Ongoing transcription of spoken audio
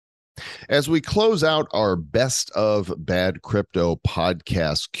As we close out our Best of Bad Crypto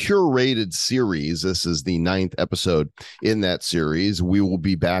podcast curated series, this is the 9th episode in that series. We will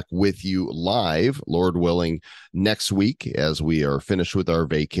be back with you live, Lord willing, next week as we are finished with our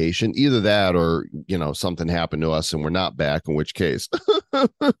vacation. Either that or, something happened to us and we're not back, in which case. So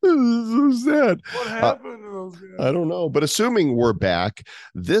sad. What happened to those guys? I don't know. But assuming we're back,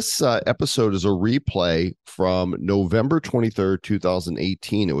 this episode is a replay from November 23rd,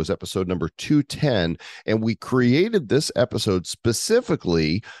 2018. It was episode number 210. And we created this episode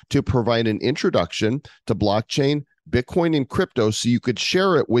specifically to provide an introduction to blockchain, Bitcoin, and crypto so you could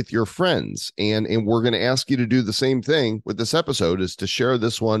share it with your friends. And we're going to ask you to do the same thing with this episode, is to share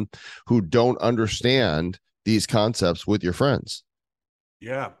this one who don't understand these concepts with your friends.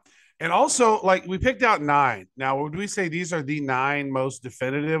 Yeah. And also, we picked out 9. Now, would we say these are the 9 most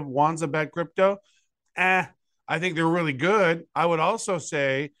definitive ones about crypto? I think they're really good. I would also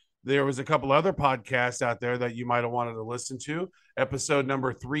say there was a couple other podcasts out there that you might have wanted to listen to. Episode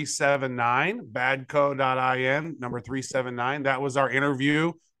number 379, badco.in, number 379. That was our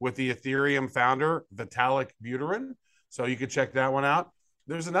interview with the Ethereum founder, Vitalik Buterin. So you could check that one out.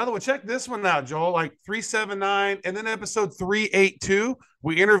 There's another one. Check this one out, Joel, 379. And then episode 382,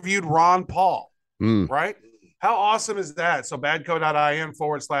 we interviewed Ron Paul, right? How awesome is that? So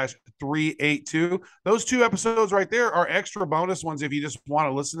badco.in/382. Those 2 episodes right there are extra bonus ones if you just want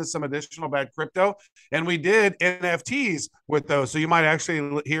to listen to some additional bad crypto. And we did NFTs with those. So you might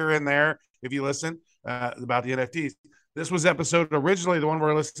actually hear in there, if you listen, about the NFTs. This was episode originally, the one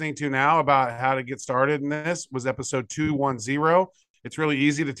we're listening to now about how to get started in this was episode 210. It's really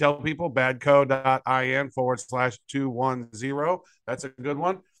easy to tell people, badco.in/210. That's a good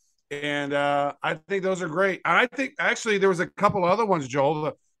one. And I think those are great. And I think actually there was a couple other ones,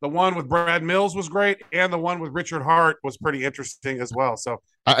 Joel. The one with Brad Mills was great. And the one with Richard Hart was pretty interesting as well. So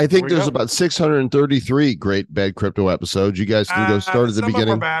I think there's about 633 great bad crypto episodes. You guys can go start at the beginning.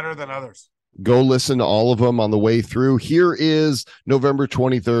 Some are better than others. Go listen to all of them on the way through. Here is November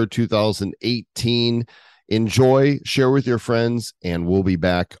 23rd, 2018. Enjoy, share with your friends, and we'll be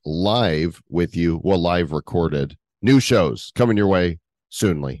back live with you. Well, live recorded. New shows coming your way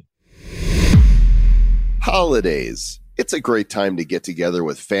soonly. Holidays. It's a great time to get together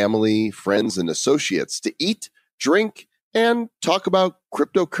with family, friends, and associates to eat, drink, and talk about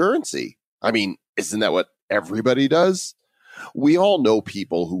cryptocurrency. I mean, isn't that what everybody does? We all know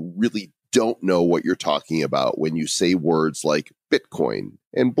people who really don't know what you're talking about when you say words like Bitcoin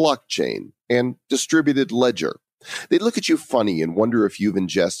and blockchain and distributed ledger. They look at you funny and wonder if you've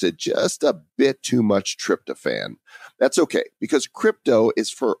ingested just a bit too much tryptophan. That's okay, because crypto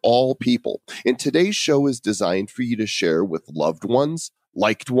is for all people, and today's show is designed for you to share with loved ones,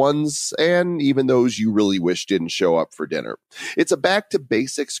 liked ones, and even those you really wish didn't show up for dinner. It's a back to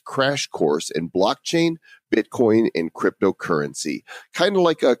basics crash course in blockchain, Bitcoin, and cryptocurrency. Kind of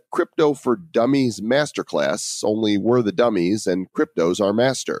like a Crypto for Dummies masterclass, only we're the dummies and crypto's our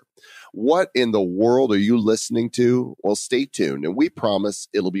master. What in the world are you listening to? Well, stay tuned, and we promise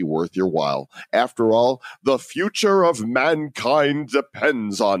it'll be worth your while. After all, the future of mankind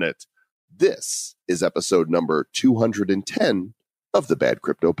depends on it. This is episode number 210 of the Bad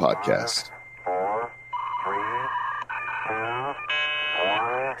Crypto Podcast. 5, 4, 3, 2,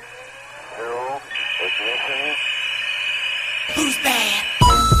 1, 0, ignition. Who's bad?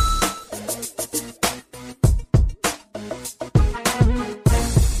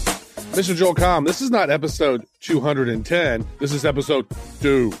 Mr. Joel Comm, this is not episode 210. This is episode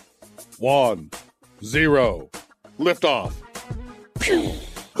 210. Liftoff.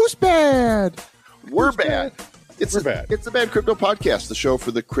 Who's bad? We're bad. We're bad. It's the Bad Crypto Podcast, the show for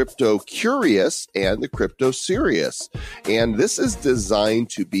the crypto curious and the crypto serious. And this is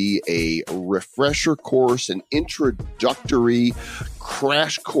designed to be a refresher course, an introductory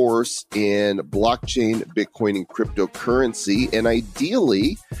crash course in blockchain, Bitcoin, and cryptocurrency. And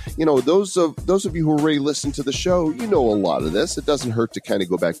ideally, those of you who already listen to the show, you know a lot of this. It doesn't hurt to kind of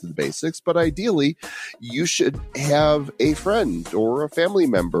go back to the basics, but ideally, you should have a friend or a family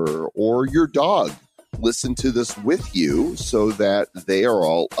member or your dog listen to this with you so that they are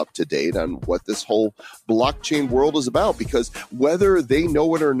all up to date on what this whole blockchain world is about. Because whether they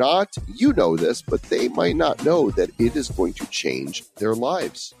know it or not, you know this, but they might not know that it is going to change their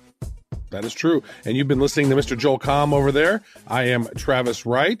lives. That is true. And you've been listening to Mr. Joel Comm over there. I am Travis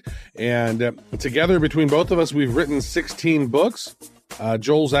Wright. And together, between both of us, we've written 16 books.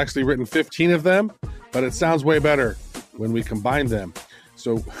 Joel's actually written 15 of them, but it sounds way better when we combine them.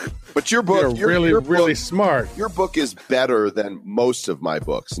 So, but your book, you're really smart. Your book is better than most of my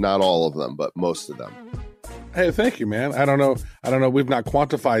books. Not all of them, but most of them. Hey, thank you, man. I don't know. We've not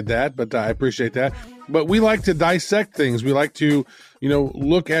quantified that, but I appreciate that. But we like to dissect things. We like to,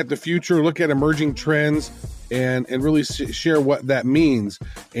 look at the future, look at emerging trends, and really share what that means.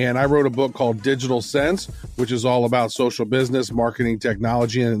 And I wrote a book called Digital Sense, which is all about social business, marketing,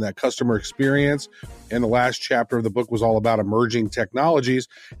 technology, and that customer experience. And the last chapter of the book was all about emerging technologies.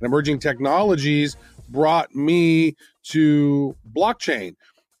 And emerging technologies brought me to blockchain.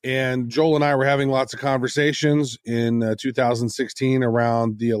 And Joel and I were having lots of conversations in 2016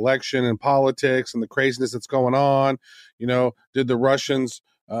 around the election and politics and the craziness that's going on. Did the Russians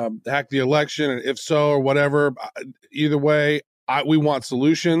hack the election? And if so, or whatever, either way, we want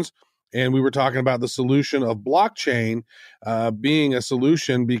solutions. And we were talking about the solution of blockchain being a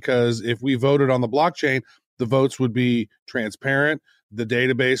solution, because if we voted on the blockchain, the votes would be transparent. The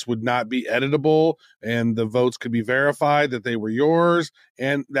database would not be editable, and the votes could be verified that they were yours.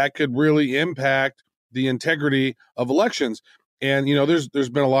 And that could really impact the integrity of elections. And, there's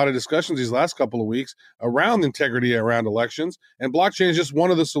been a lot of discussions these last couple of weeks around integrity around elections. And blockchain is just one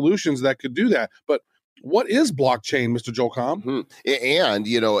of the solutions that could do that. But what is blockchain, Mr. Joel Comm?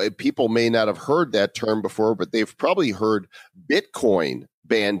 And, people may not have heard that term before, but they've probably heard Bitcoin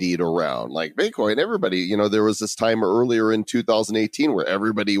bandied around. Like Bitcoin, everybody, there was this time earlier in 2018 where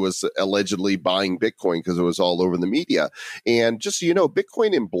everybody was allegedly buying Bitcoin because it was all over the media. And just so you know,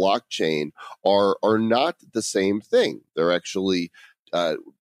 Bitcoin and blockchain are not the same thing. They're actually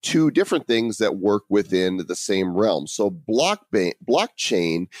two different things that work within the same realm. So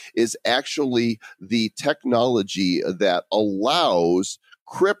blockchain is actually the technology that allows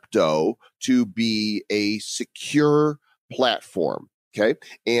crypto to be a secure platform. Okay.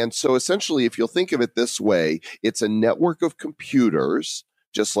 And so essentially, if you'll think of it this way, it's a network of computers,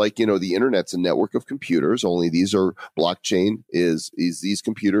 just like, the internet's a network of computers, only these are blockchain is these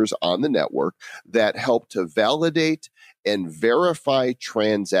computers on the network that help to validate and verify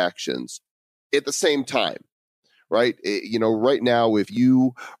transactions at the same time, right? Right now, if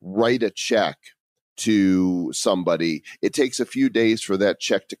you write a check to somebody, it takes a few days for that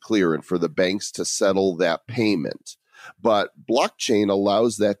check to clear and for the banks to settle that payment. But blockchain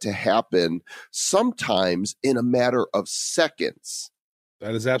allows that to happen sometimes in a matter of seconds.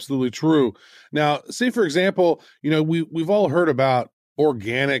 That is absolutely true. Now, say, for example, we've all heard about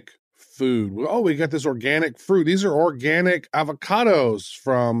organic food. Oh, we got this organic fruit. These are organic avocados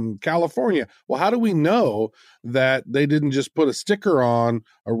from California. Well, how do we know that they didn't just put a sticker on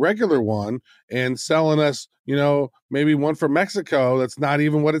a regular one and selling us, maybe one from Mexico that's not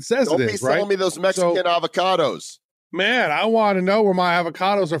even what it says Don't it is, be right? selling me those Mexican avocados. Man, I want to know where my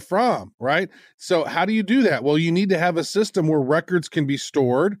avocados are from, right? So how do you do that? Well, you need to have a system where records can be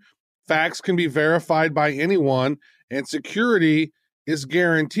stored, facts can be verified by anyone, and security is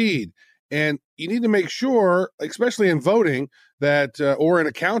guaranteed. And you need to make sure, especially in voting, that or in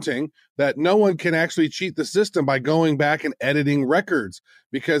accounting, that no one can actually cheat the system by going back and editing records,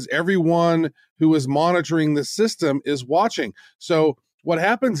 because everyone who is monitoring the system is watching. So what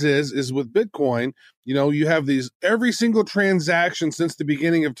happens is with Bitcoin, you have every single transaction since the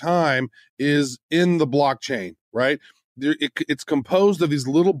beginning of time is in the blockchain, right? It's composed of these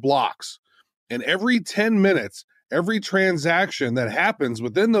little blocks. And every 10 minutes, every transaction that happens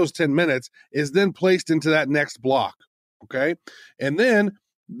within those 10 minutes is then placed into that next block, okay? And then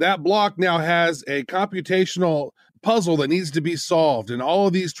that block now has a computational puzzle that needs to be solved, and all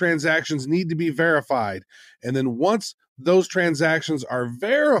of these transactions need to be verified. And then once those transactions are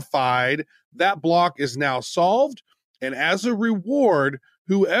verified, that block is now solved. And as a reward,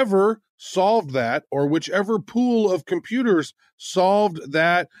 whoever solved that, or whichever pool of computers solved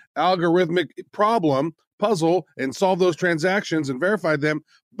that algorithmic puzzle, and solved those transactions and verified them,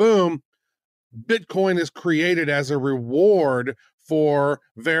 boom, Bitcoin is created as a reward for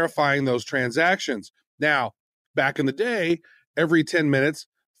verifying those transactions. Now, back in the day, every 10 minutes,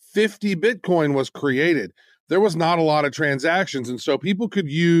 50 Bitcoin was created. There was not a lot of transactions. And so people could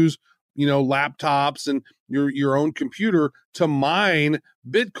use, laptops and your own computer to mine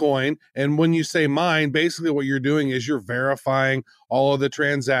Bitcoin. And when you say mine, basically what you're doing is you're verifying all of the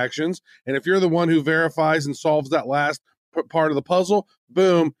transactions. And if you're the one who verifies and solves that last part of the puzzle,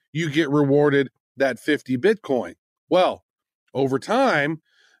 boom, you get rewarded that 50 Bitcoin. Well, over time,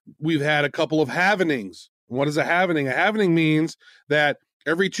 we've had a couple of halvenings. What is a halvening? A halvening means that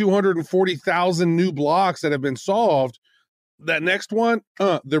every 240,000 new blocks that have been solved, that next one,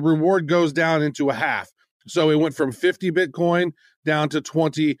 the reward goes down into a half. So it went from 50 Bitcoin down to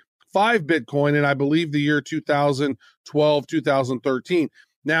 25 Bitcoin in, I believe, the year 2012, 2013.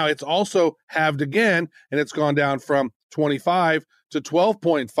 Now it's also halved again, and it's gone down from 12.25 to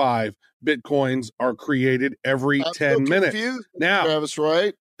 12.5 Bitcoins are created every I'm 10 so minutes. confused, Now, Travis,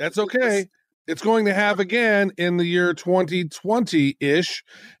 right? that's okay. It's going to have again in the year 2020-ish,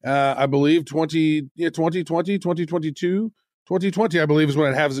 I believe, 2020, 2022. 2020, I believe, is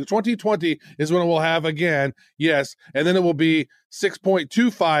when it has. 2020 is when it will have again. Yes. And then it will be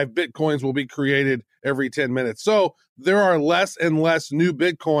 6.25 Bitcoins will be created every 10 minutes. So there are less and less new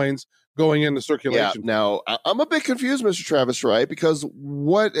Bitcoins going into Yeah. circulation. Now, I'm a bit confused, Mr. Travis, right? Because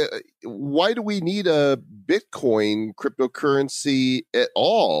why do we need a Bitcoin cryptocurrency at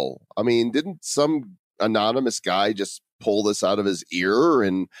all? I mean, didn't some anonymous guy just pull this out of his ear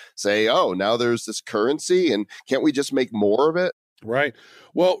and say, oh, now there's this currency and can't we just make more of it? Right.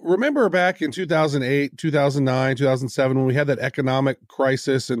 Well, remember back in 2008, 2009, 2007, when we had that economic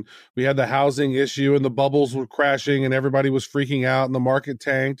crisis and we had the housing issue and the bubbles were crashing and everybody was freaking out and the market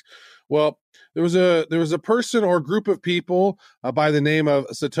tanked. Well, there was a person or group of people by the name of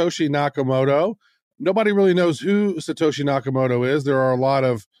Satoshi Nakamoto. Nobody really knows who Satoshi Nakamoto is. There are a lot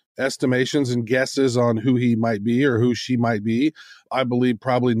of estimations and guesses on who he might be or who she might be. I believe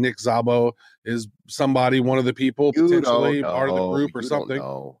probably Nick Szabo is somebody, one of the people, potentially part of the group or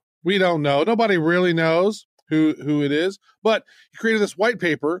something. We don't know. Nobody really knows who it is, but he created this white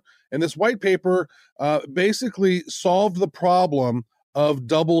paper, and this white paper basically solved the problem of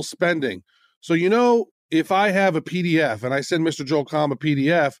double spending. So, if I have a PDF and I send Mr. Joel Comm a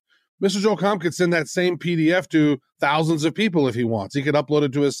PDF, Mr. Joel Comm could send that same PDF to thousands of people if he wants. He could upload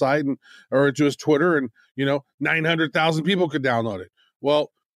it to his site or to his Twitter, and 900,000 people could download it.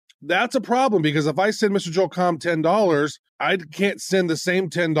 Well, that's a problem because if I send Mr. Joel Comm $10, I can't send the same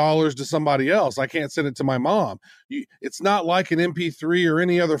 $10 to somebody else. I can't send it to my mom. It's not like an MP3 or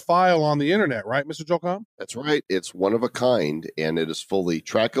any other file on the internet, right, Mr. Joel Comm? That's right. It's one of a kind, and it is fully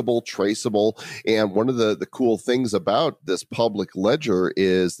trackable, traceable. And one of the cool things about this public ledger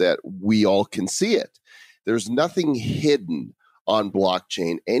is that we all can see it. There's nothing hidden on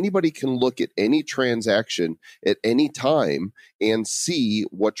blockchain. Anybody can look at any transaction at any time and see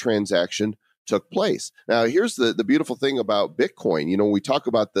what transaction took place. Now, here's the beautiful thing about Bitcoin. When we talk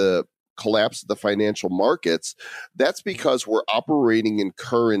about the collapse of the financial markets, that's because we're operating in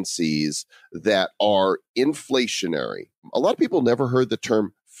currencies that are inflationary. A lot of people never heard the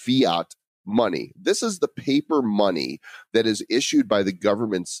term fiat money. This is the paper money that is issued by the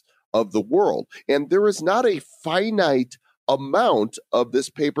governments of the world. And there is not a finite amount of this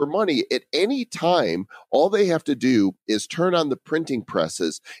paper money at any time. All they have to do is turn on the printing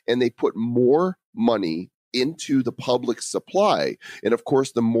presses and they put more money into the public supply. And of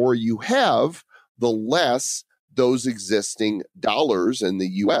course, the more you have, the less those existing dollars in the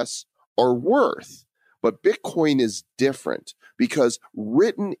US are worth. But Bitcoin is different because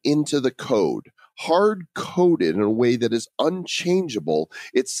written into the code, hard coded in a way that is unchangeable,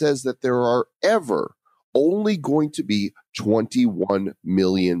 it says that there are ever only going to be 21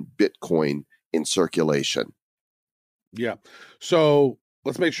 million Bitcoin in circulation. Yeah. So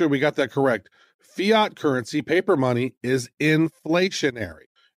let's make sure we got that correct. Fiat currency, paper money, is inflationary.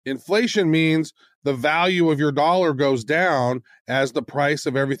 Inflation means the value of your dollar goes down as the price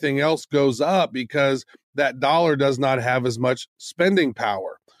of everything else goes up because that dollar does not have as much spending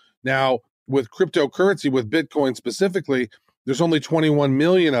power. Now, with cryptocurrency, with Bitcoin specifically, there's only 21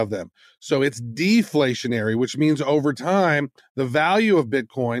 million of them. So it's deflationary, which means over time, the value of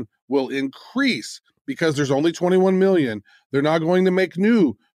Bitcoin will increase because there's only 21 million. They're not going to make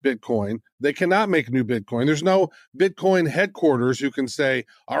new Bitcoin. They cannot make new Bitcoin. There's no Bitcoin headquarters who can say,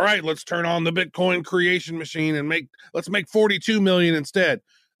 all right, let's turn on the Bitcoin creation machine and let's make 42 million instead.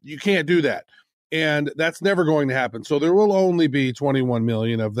 You can't do that. And that's never going to happen. So there will only be 21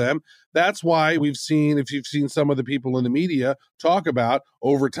 million of them. That's why we've seen, if you've seen some of the people in the media talk about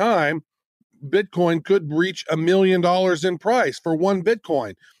over time, Bitcoin could reach $1 million in price for one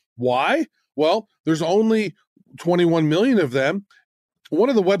Bitcoin. Why? Well, there's only 21 million of them. One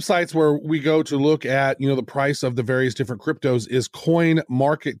of the websites where we go to look at, the price of the various different cryptos is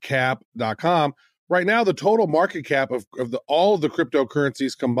coinmarketcap.com. Right now, the total market cap of all of the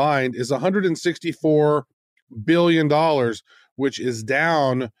cryptocurrencies combined is $164 billion, which is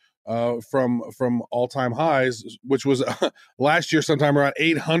down from all-time highs, which was last year sometime around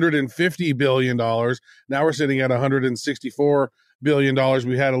 $850 billion. Now we're sitting at $164 billion.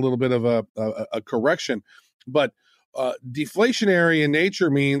 We had a little bit of a correction, but deflationary in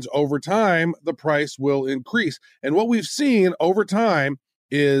nature means over time, the price will increase. And what we've seen over time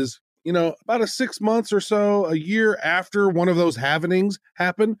is, about 6 months or so, a year after one of those halvenings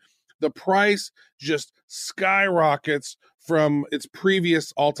happened, the price just skyrockets from its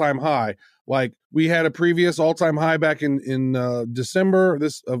previous all-time high. Like we had a previous all-time high back in December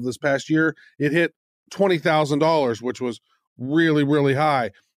this past year. It hit $20,000, which was really, really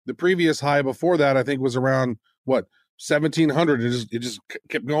high. The previous high before that, I think, was around what, 1,700. It just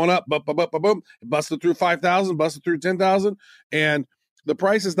kept going up, boom. It busted through 5,000, busted through 10,000, and the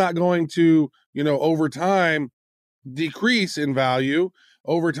price is not going to, over time decrease in value.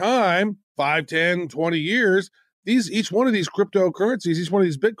 Over time, 5, 10, 20 years, each one of these cryptocurrencies, each one of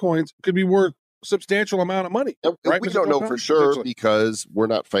these Bitcoins could be worth substantial amount of money. And Right, we Mr. don't know Volkan? for sure because we're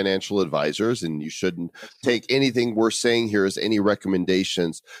not financial advisors, and you shouldn't take anything we're saying here as any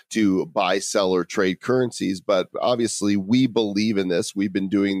recommendations to buy, sell, or trade currencies. But obviously, we believe in this. We've been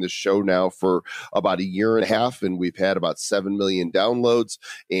doing this show now for about a year and a half, and we've had about 7 million downloads.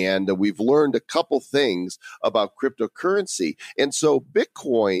 And we've learned a couple things about cryptocurrency. And so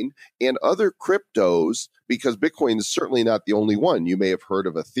Bitcoin and other cryptos, because Bitcoin is certainly not the only one. You may have heard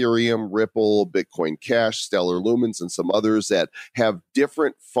of Ethereum, Ripple, Bitcoin Cash, Stellar Lumens, and some others that have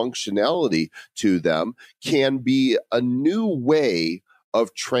different functionality to them, can be a new way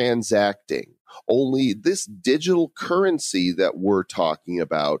of transacting. Only this digital currency that we're talking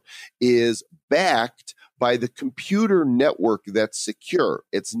about is backed by the computer network that's secure.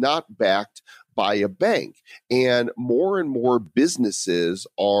 It's not backed by a bank. And more businesses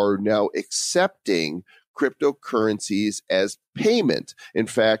are now accepting cryptocurrencies as payment. In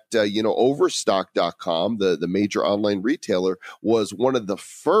fact, Overstock.com, the major online retailer, was one of the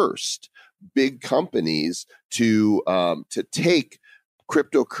first big companies to take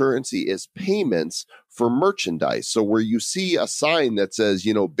cryptocurrency as payments for merchandise. So where you see a sign that says,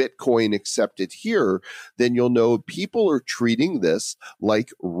 Bitcoin accepted here, then you'll know people are treating this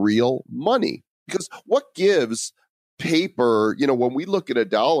like real money. Because what gives paper, when we look at a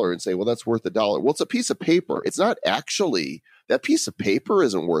dollar and say, well, that's worth $1. Well, it's a piece of paper. It's not actually, that piece of paper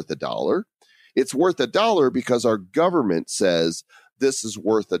isn't worth $1. It's worth $1 because our government says this is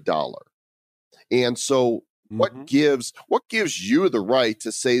worth $1. And so what gives you the right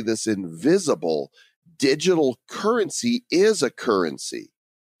to say this invisible digital currency is a currency?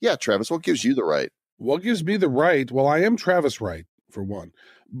 Yeah, Travis, what gives you the right? What gives me the right? Well, I am Travis Wright, for one.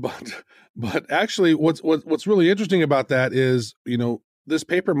 But actually, what's really interesting about that is, this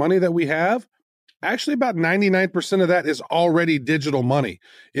paper money that we have, actually about 99% of that is already digital money.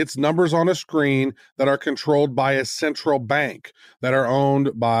 It's numbers on a screen that are controlled by a central bank, that are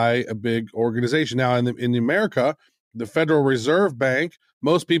owned by a big organization. Now, in America, the Federal Reserve Bank,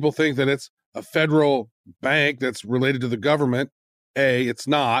 most people think that it's a federal bank that's related to the government. A, it's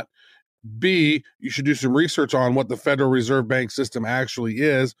not. B, you should do some research on what the Federal Reserve Bank system actually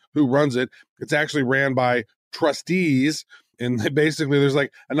is, who runs it. It's actually ran by trustees. And basically, there's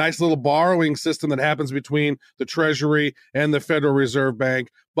like a nice little borrowing system that happens between the Treasury and the Federal Reserve Bank.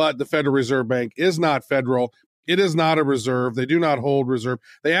 But the Federal Reserve Bank is not federal. It is not a reserve. They do not hold reserve.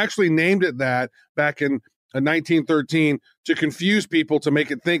 They actually named it that back in 1913 to confuse people, to make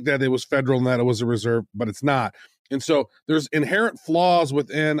it think that it was federal and that it was a reserve, but it's not. And so there's inherent flaws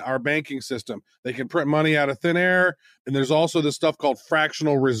within our banking system. They can print money out of thin air. And there's also this stuff called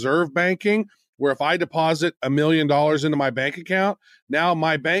fractional reserve banking, where if I deposit $1 million into my bank account, now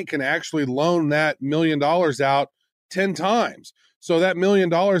my bank can actually loan that $1 million out 10 times. So that $1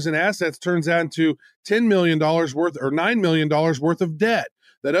 million in assets turns out into $10 million worth or $9 million worth of debt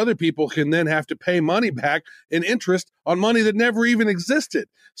that other people can then have to pay money back in interest on money that never even existed.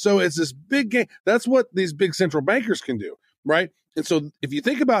 So it's this big game. That's what these big central bankers can do, right? And so if you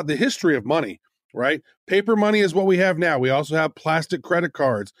think about the history of money, right? Paper money is what we have now. We also have plastic credit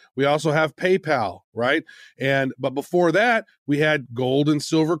cards. We also have PayPal, right? But before that, we had gold and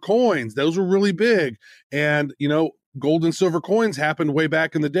silver coins. Those were really big. And, gold and silver coins happened way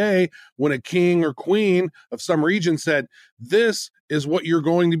back in the day when a king or queen of some region said, this is what you're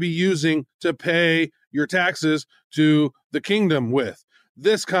going to be using to pay your taxes to the kingdom with.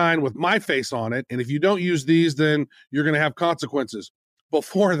 This kind with my face on it. And if you don't use these, then you're going to have consequences.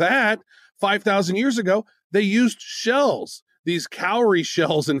 Before that, 5,000 years ago, they used shells, these cowrie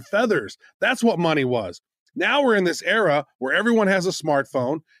shells and feathers. That's what money was. Now we're in this era where everyone has a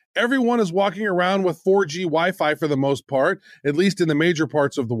smartphone. Everyone is walking around with 4G Wi-Fi for the most part, at least in the major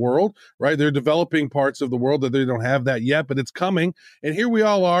parts of the world, right? They're developing parts of the world that they don't have that yet, but it's coming. And here we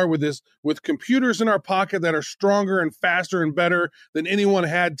all are with computers in our pocket that are stronger and faster and better than anyone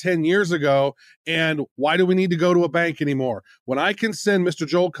had 10 years ago. And why do we need to go to a bank anymore? When I can send Mr.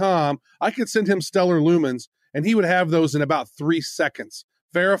 Joel Comm, I could send him Stellar Lumens, and he would have those in about 3 seconds,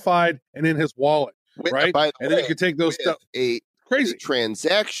 verified and in his wallet, right? By the And then way, you could take those stuff. A Crazy.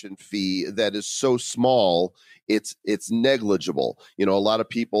 transaction fee that is so small, it's negligible. A lot of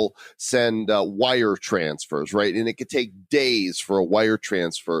people send wire transfers, right? And it could take days for a wire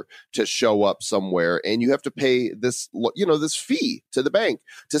transfer to show up somewhere, and you have to pay this fee to the bank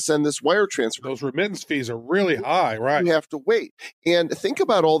to send this wire transfer. Those remittance fees are really high, right? You have to wait. And think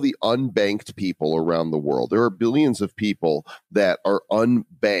about all the unbanked people around the world. There are billions of people that are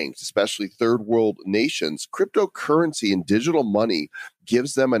unbanked, especially third world nations. Cryptocurrency and digital money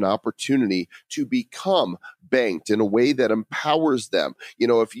gives them an opportunity to become banked in a way that empowers them.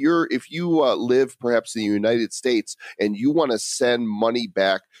 If you live perhaps in the United States and you want to send money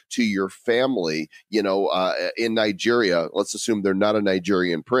back to your family, in Nigeria, let's assume they're not a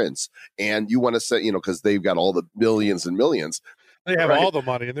Nigerian prince, and you want to send, because they've got all the millions and millions. They have all the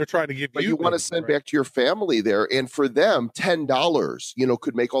money, and they're trying to give but you want to send back to your family there, and for them, $10,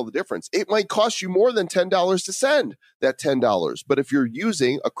 could make all the difference. It might cost you more than $10 to send that $10, but if you're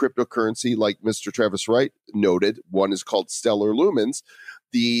using a cryptocurrency like Mr. Travis Wright noted, one is called Stellar Lumens.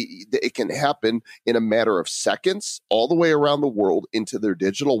 It can happen in a matter of seconds, all the way around the world into their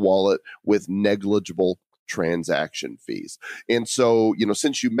digital wallet with negligible transaction fees. And so,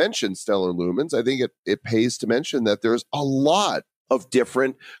 since you mentioned Stellar Lumens, I think it pays to mention that there's a lot of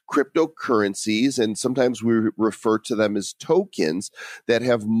different cryptocurrencies, and sometimes we refer to them as tokens that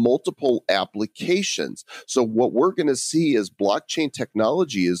have multiple applications. So what we're going to see is blockchain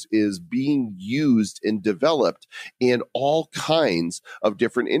technology is being used and developed in all kinds of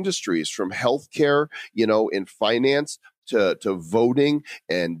different industries, from healthcare, in finance, to voting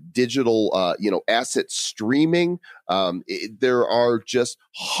and digital, asset streaming. There are just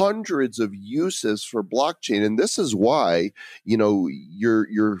hundreds of uses for blockchain. And this is why,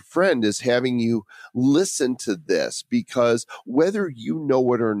 your friend is having you listen to this, because whether you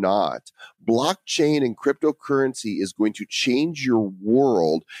know it or not, blockchain and cryptocurrency is going to change your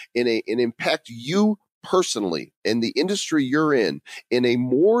world and impact you personally and the industry you're in a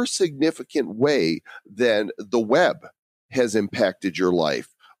more significant way than the web has impacted your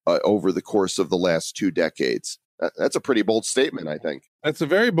life over the course of the last 2 decades. That's a pretty bold statement, I think. That's a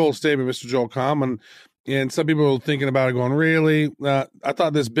very bold statement, Mr. Joel Comm. And some people are thinking about it going, really? I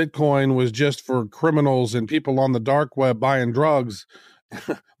thought this Bitcoin was just for criminals and people on the dark web buying drugs.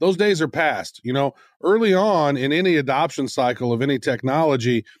 Those days are past. Early on in any adoption cycle of any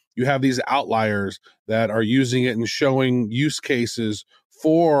technology, you have these outliers that are using it and showing use cases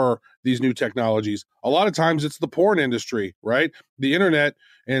for these new technologies. A lot of times it's the porn industry, right? The internet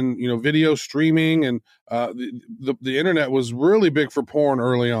and, video streaming and the internet was really big for porn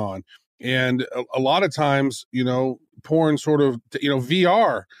early on. And a lot of times, porn sort of,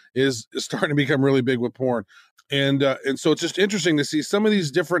 VR is starting to become really big with porn. And so it's just interesting to see some of these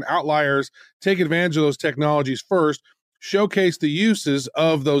different outliers take advantage of those technologies first, showcase the uses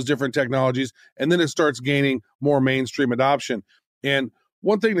of those different technologies, and then it starts gaining more mainstream adoption. And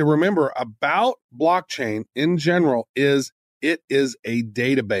one thing to remember about blockchain in general is it is a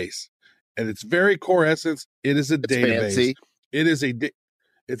database. At its very core essence, it is a database. Fancy.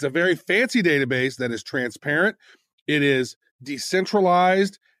 It's a very fancy database that is transparent, it is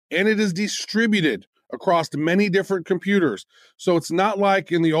decentralized, and it is distributed across many different computers. So it's not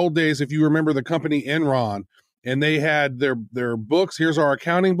like in the old days, if you remember the company Enron, and they had their books, here's our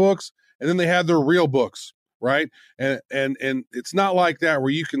accounting books, and then they had their real books. Right. And it's not like that where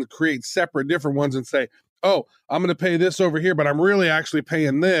you can create separate different ones and say, oh, I'm going to pay this over here, but I'm really actually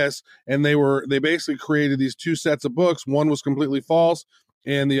paying this. And they basically created these 2 sets of books. One was completely false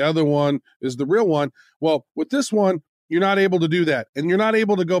and the other one is the real one. Well, with this one, you're not able to do that. And you're not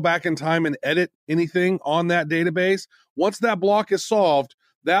able to go back in time and edit anything on that database. Once that block is solved,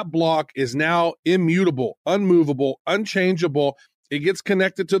 that block is now immutable, unmovable, unchangeable. It gets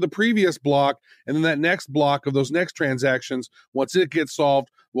connected to the previous block, and then that next block of those next transactions, once it gets solved,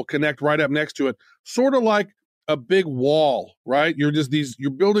 will connect right up next to it. Sort of like a big wall, right? You're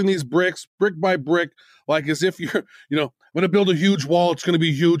building these bricks, brick by brick, like as if you're, I'm going to build a huge wall. It's going to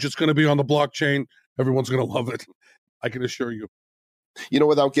be huge. It's going to be on the blockchain. Everyone's going to love it. I can assure you.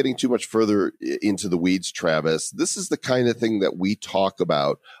 Without getting too much further into the weeds, Travis, this is the kind of thing that we talk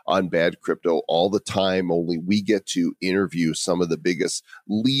about on Bad Crypto all the time, only we get to interview some of the biggest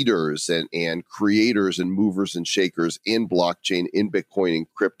leaders and creators and movers and shakers in blockchain, in Bitcoin, and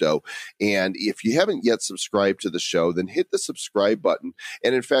crypto. And if you haven't yet subscribed to the show, then hit the subscribe button.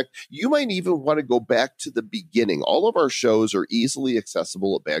 And in fact, you might even want to go back to the beginning. All of our shows are easily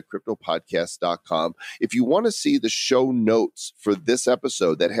accessible at badcryptopodcast.com. If you want to see the show notes for this this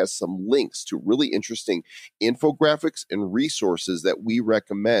episode that has some links to really interesting infographics and resources that we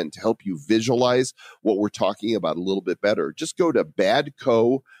recommend to help you visualize what we're talking about a little bit better. Just go to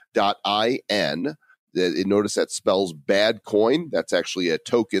badco.in. Notice that spells bad coin. That's actually a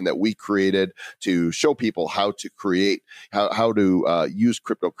token that we created to show people how to create, how to use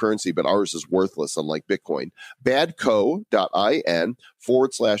cryptocurrency, but ours is worthless, unlike Bitcoin.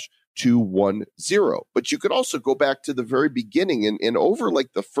 Badco.in/210. But you could also go back to the very beginning and over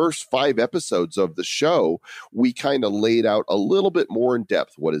like the first 5 episodes of the show, we kind of laid out a little bit more in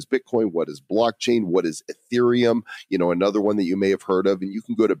depth. What is Bitcoin? What is blockchain? What is Ethereum? Another one that you may have heard of. And you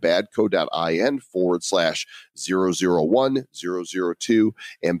can go to badco.in/001-002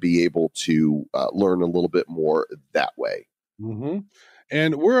 and be able to learn a little bit more that way. Mm-hmm.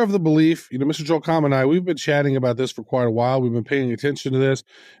 And we're of the belief, Mr. Joel Comm and I, we've been chatting about this for quite a while. We've been paying attention to this.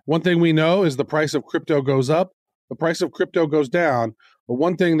 One thing we know is the price of crypto goes up, the price of crypto goes down. But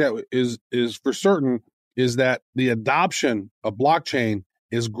one thing that is for certain is that the adoption of blockchain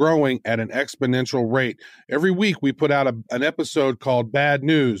is growing at an exponential rate. Every week we put out an episode called Bad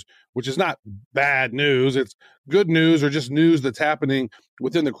News, which is not bad news. It's good news or just news that's happening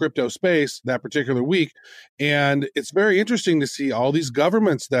within the crypto space that particular week. And it's very interesting to see all these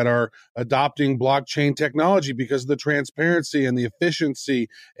governments that are adopting blockchain technology because of the transparency and the efficiency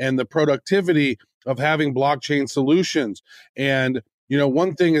and the productivity of having blockchain solutions. And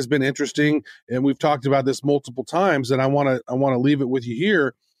one thing has been interesting, and we've talked about this multiple times, and I want to leave it with you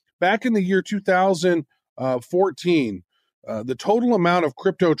here. Back in the year 2014, the total amount of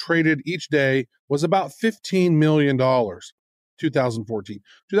crypto traded each day was about $15 million. 2014.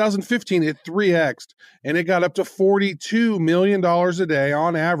 2015, it 3x'd, and it got up to $42 million a day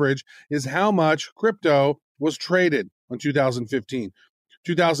on average is how much crypto was traded in 2015.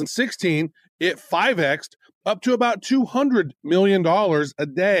 2016, it 5x'd up to about $200 million a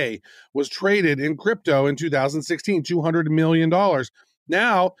day was traded in crypto in 2016, $200 million.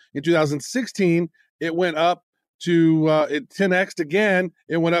 Now, in 2016, it went up to, it 10x'd again.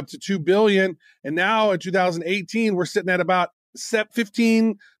 It went up to $2 billion. And now in 2018, we're sitting at about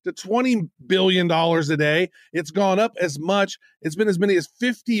 $15 to $20 billion a day. It's gone up as much. It's been as many as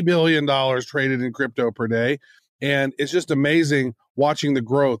 $50 billion traded in crypto per day. And it's just amazing watching the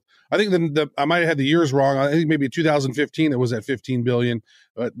growth. I think I might have had the years wrong. I think maybe 2015 it was at 15 billion,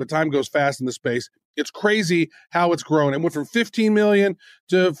 but time goes fast in the space. It's crazy how it's grown. It went from 15 million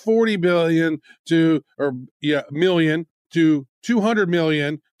to 40 billion million to 200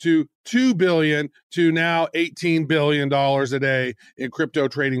 million to 2 billion to now $18 billion a day in crypto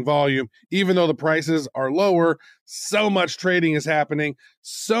trading volume. Even though the prices are lower, so much trading is happening.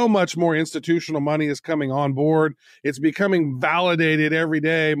 So much more institutional money is coming on board. It's becoming validated every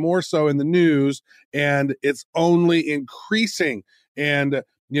day, more so in the news, and it's only increasing. And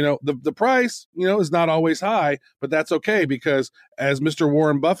the price, is not always high, but that's okay because as Mr.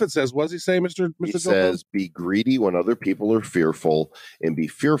 Warren Buffett says, what does he say, Mr. He says, be greedy when other people are fearful and be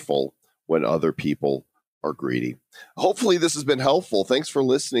fearful when other people are greedy. Hopefully this has been helpful. Thanks for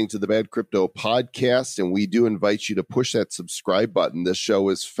listening to the Bad Crypto Podcast. And we do invite you to push that subscribe button. This show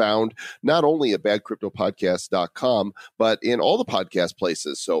is found not only at badcryptopodcast.com, but in all the podcast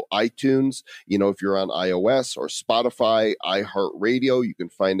places. So iTunes, if you're on iOS or Spotify, iHeartRadio, you can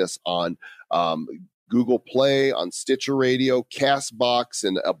find us on Google Play, on Stitcher Radio, Castbox,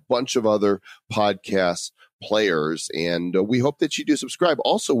 and a bunch of other podcasts players, and we hope that you do subscribe.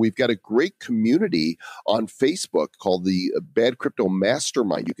 Also, we've got a great community on Facebook called the Bad Crypto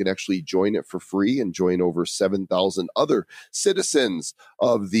Mastermind. You can actually join it for free and join over 7,000 other citizens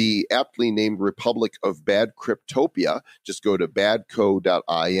of the aptly named Republic of Bad Cryptopia. Just go to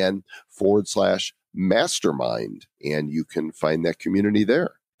badco.in/mastermind, and you can find that community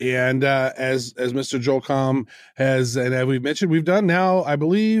there. And as Mr. Joel Comm has, and as we've mentioned, we've done now, I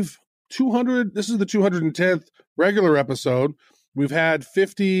believe, 200. This is the 210th regular episode. We've had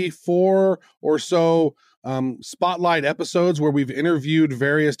 54 or so spotlight episodes where we've interviewed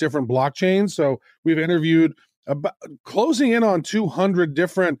various different blockchains. So we've interviewed about closing in on 200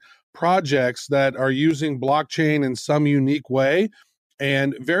 different projects that are using blockchain in some unique way.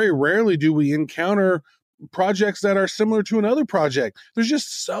 And very rarely do we encounter projects that are similar to another project. There's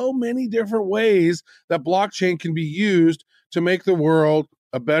just so many different ways that blockchain can be used to make the world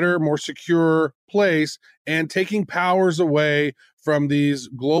a better, more secure place, and taking powers away from these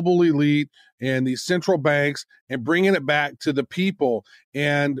global elite and these central banks and bringing it back to the people.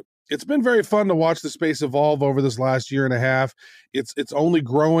 And it's been very fun to watch the space evolve over this last year and a half. It's only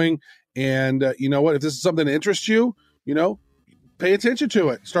growing. And you know what? If this is something that interests you, pay attention to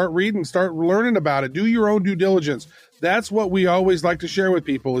it. Start reading, start learning about it. Do your own due diligence. That's what we always like to share with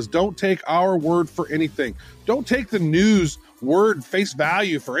people is don't take our word for anything. Don't take the news word face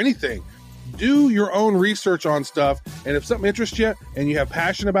value for anything. Do your own research on stuff. And if something interests you and you have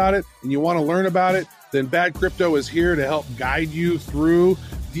passion about it and you want to learn about it, then Bad Crypto is here to help guide you through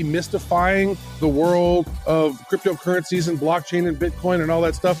demystifying the world of cryptocurrencies and blockchain and Bitcoin and all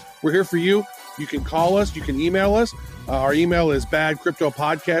that stuff. We're here for you. You can call us. You can email us. Our email is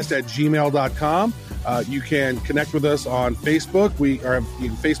badcryptopodcast@gmail.com. You can connect with us on Facebook. You can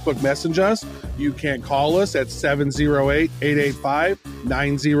Facebook message us. You can call us at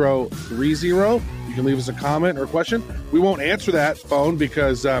 708-885-9030. You can leave us a comment or question. We won't answer that phone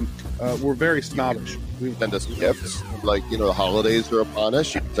because we're very snobbish. Send us gifts. Like, the holidays are upon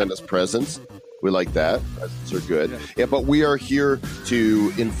us. You can send us presents. We like that. Presents are good. Yeah, but we are here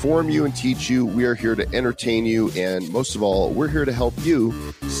to inform you and teach you. We are here to entertain you. And most of all, we're here to help you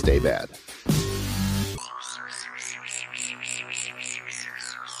stay bad.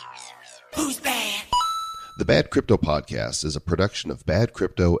 Who's bad? The Bad Crypto Podcast is a production of Bad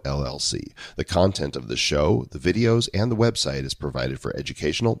Crypto LLC. The content of the show, the videos, and the website is provided for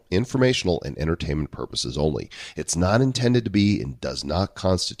educational, informational, and entertainment purposes only. It's not intended to be and does not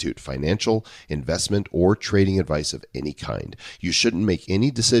constitute financial, investment, or trading advice of any kind. You shouldn't make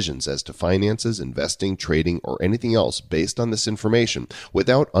any decisions as to finances, investing, trading, or anything else based on this information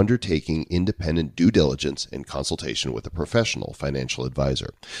without undertaking independent due diligence and consultation with a professional financial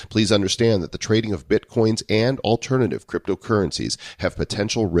advisor. Please understand that the trading of Bitcoins and alternative cryptocurrencies have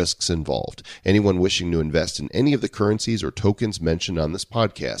potential risks involved. Anyone wishing to invest in any of the currencies or tokens mentioned on this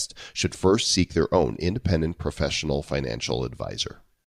podcast should first seek their own independent professional financial advisor.